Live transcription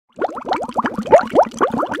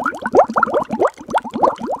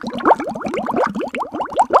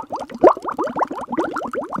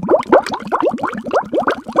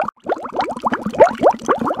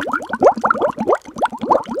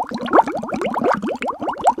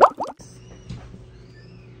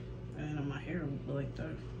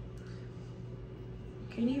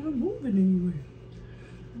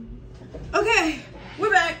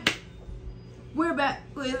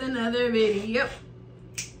video.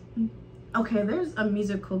 Okay, there's a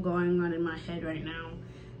musical going on in my head right now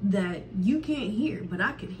that you can't hear, but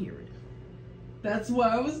I can hear it. That's why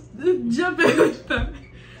I was jumping with that.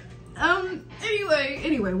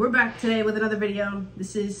 Anyway, we're back today with another video.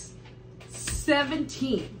 This is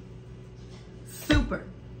 17. Super.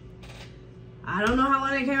 I don't know how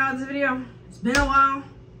long it came out this video. It's been a while.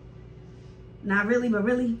 Not really, but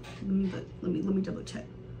really. Let me double check.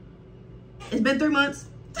 It's been 3 months.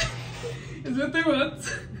 It's been 3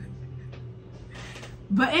 months.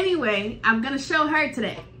 But anyway, I'm gonna show her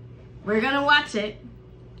today. We're gonna watch it.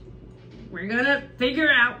 We're gonna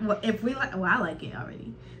figure out what if we like. Well, I like it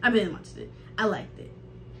already. I've been watching it. I liked it.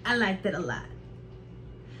 I liked it a lot.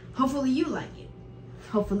 Hopefully you like it.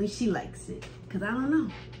 Hopefully she likes it. Cause I don't know.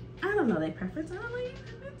 I don't know their preference. I don't know your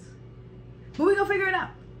preference. But we gonna figure it out.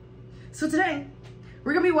 So today,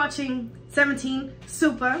 we're gonna be watching 17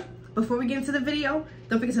 Super. Before we get into the video,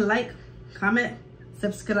 don't forget to like, comment,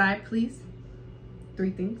 subscribe, please. 3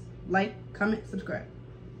 things. Like, comment, subscribe.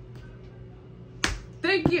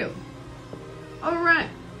 Thank you. All right.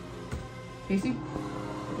 Casey?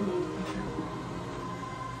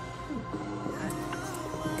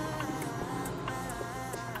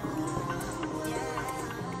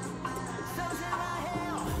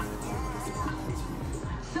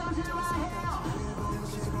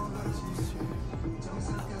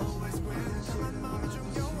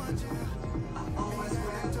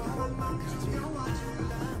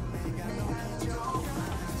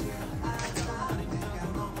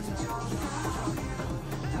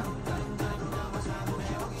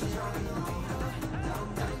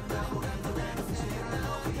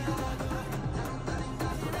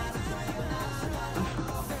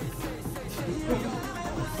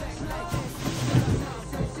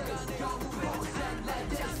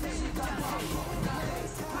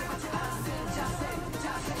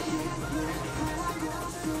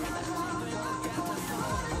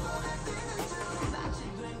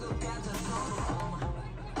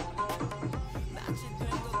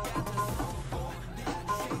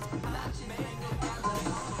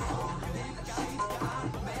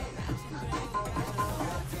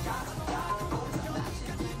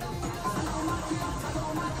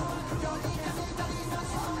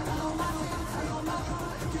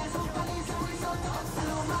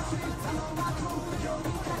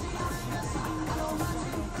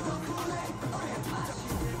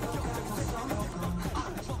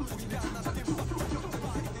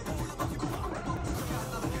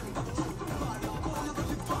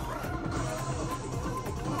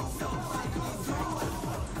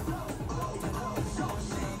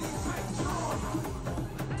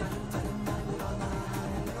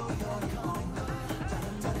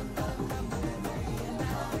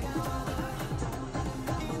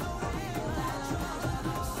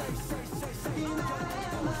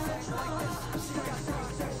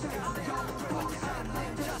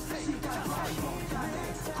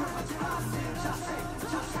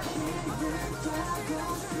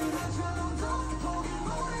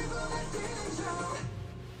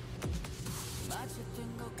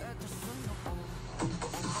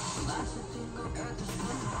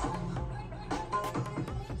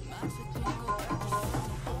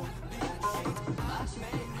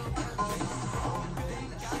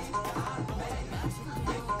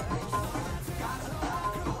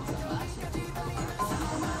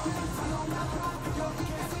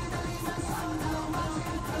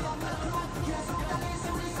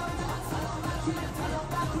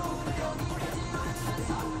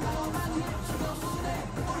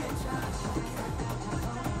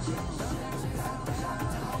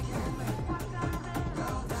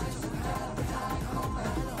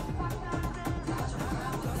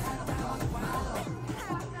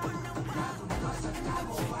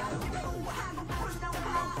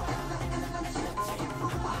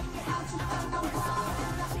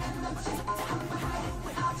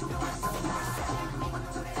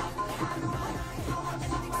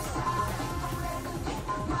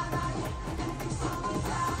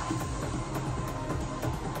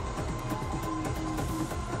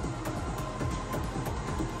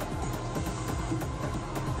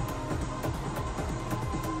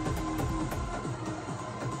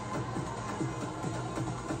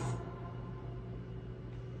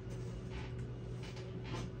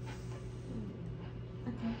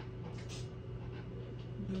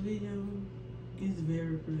 The video is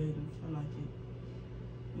very creative. I like it.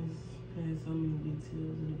 It's has so many details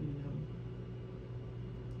in the video.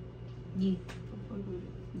 Yeah. I fuck with it.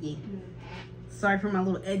 Yeah. Sorry for my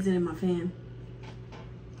little exit in my fan.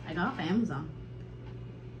 I got off Amazon.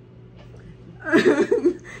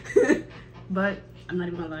 But I'm not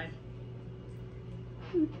even gonna lie.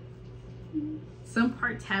 Some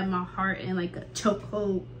parts have my heart in like a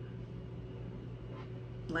chokehold.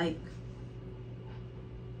 Like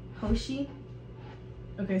Hoshi.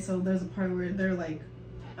 Okay, so there's a part where they're like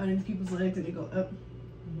underneath people's legs and they go up,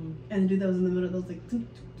 and do those in the middle. Those like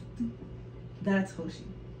that's Hoshi.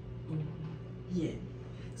 Yeah.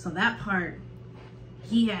 So that part,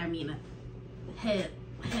 he had me in a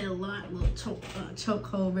headlock, little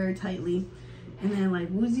chokehold very tightly, and then like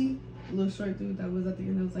Woozy, a little short dude that was at the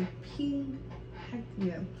end, I was like, ping, heck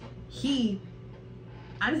yeah.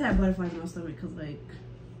 I just had butterflies in my stomach because like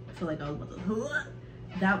I feel like I was about to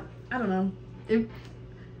that. I don't know.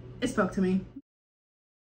 It spoke to me.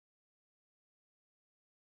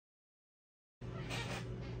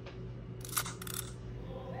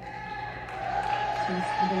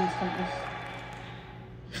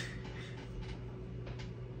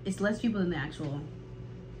 It's less people than the actual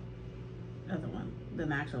other one, than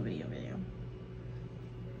the actual video.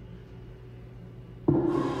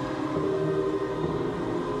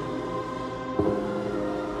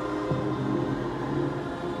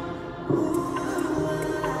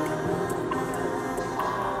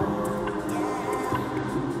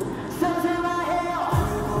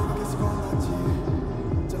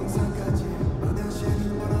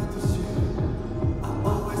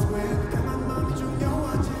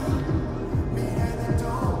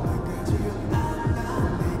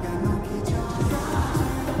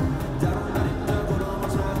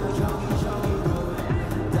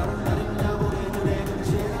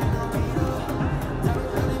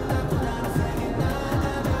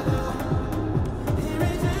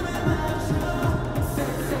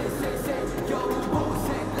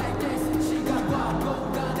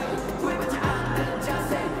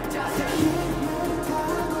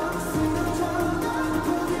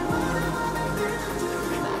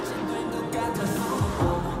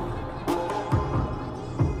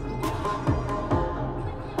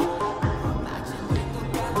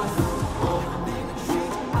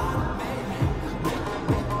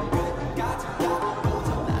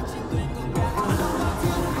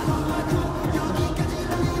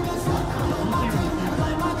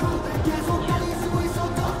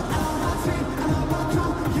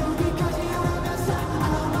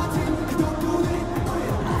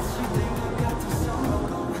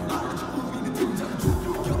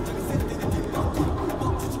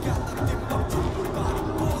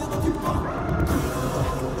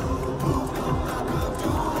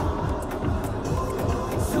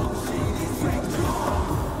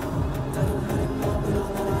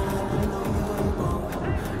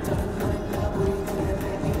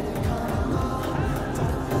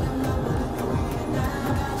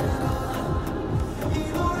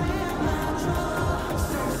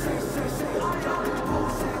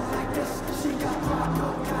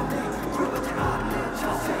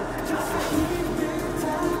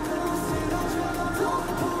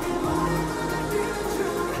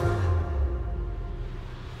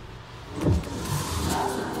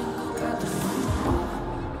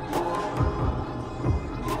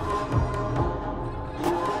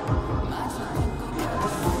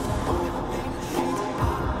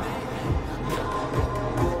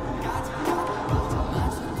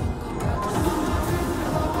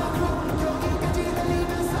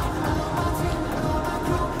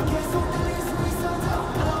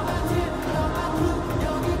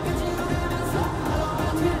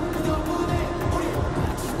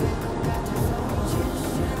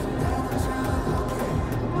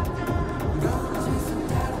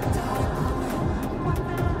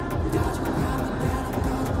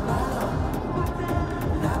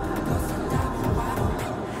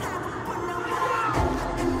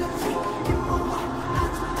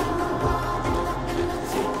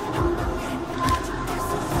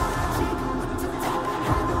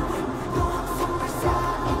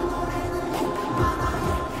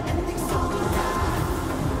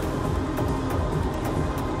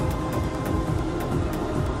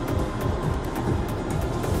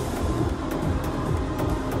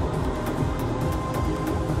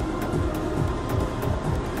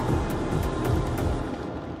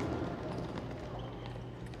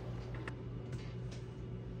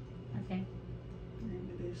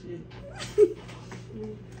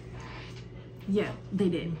 Yeah, they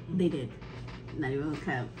did. They did. Not even gonna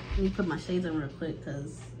cap. Let me put my shades on real quick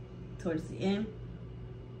because towards the end,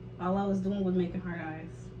 all I was doing was making hard eyes.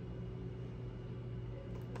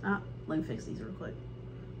 Let me fix these real quick.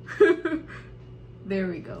 There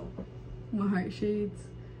we go. My heart shades.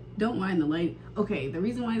 Don't mind the light. Okay, the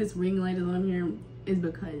reason why this ring light is on here is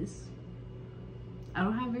because I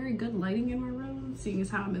don't have very good lighting in my room, seeing as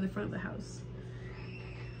how I'm in the front of the house.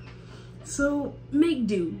 So make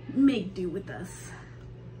do with us.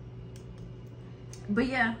 But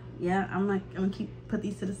yeah, I'm gonna put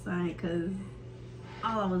these to the side because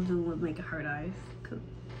all I was doing was making hard eyes. Cause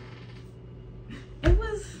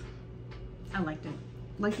I liked it.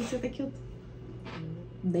 Like you said,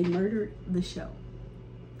 they murdered the show.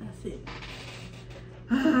 That's it.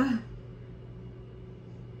 I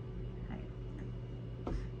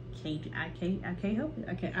can't help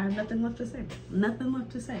it. I have nothing left to say. Nothing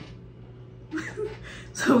left to say.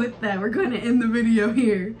 So with that, we're going to end the video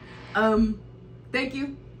here. Thank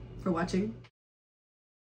you for watching.